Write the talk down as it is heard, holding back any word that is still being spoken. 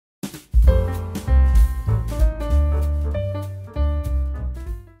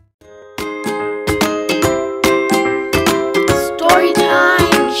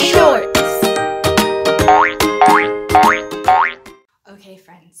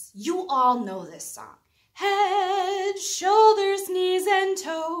Storytimes. You all know this song. Head, shoulders, knees and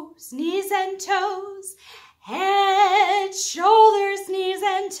toes, knees and toes. Head, shoulders, knees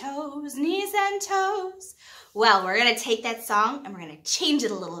and toes, knees and toes. Well, we're going to take that song and we're going to change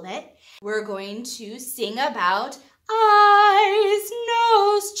it a little bit. We're going to sing about eyes,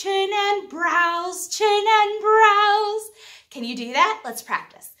 nose, chin and brows, chin and brows. Can you do that? Let's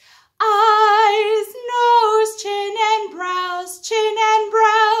practice. Eyes, nose, chin and brows, chin and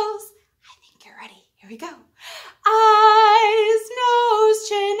brows. I think you're ready. Here we go. Eyes, nose,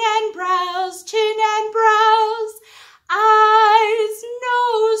 chin and brows, chin and brows. Eyes,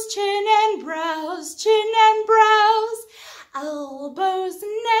 nose, chin and brows, chin and brows. Elbows,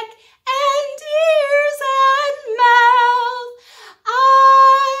 neck, and ears and mouth.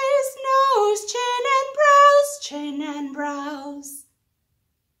 Eyes, nose, chin and brows, chin and brows.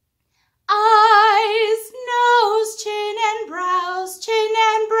 Eyes, nose, chin and brows.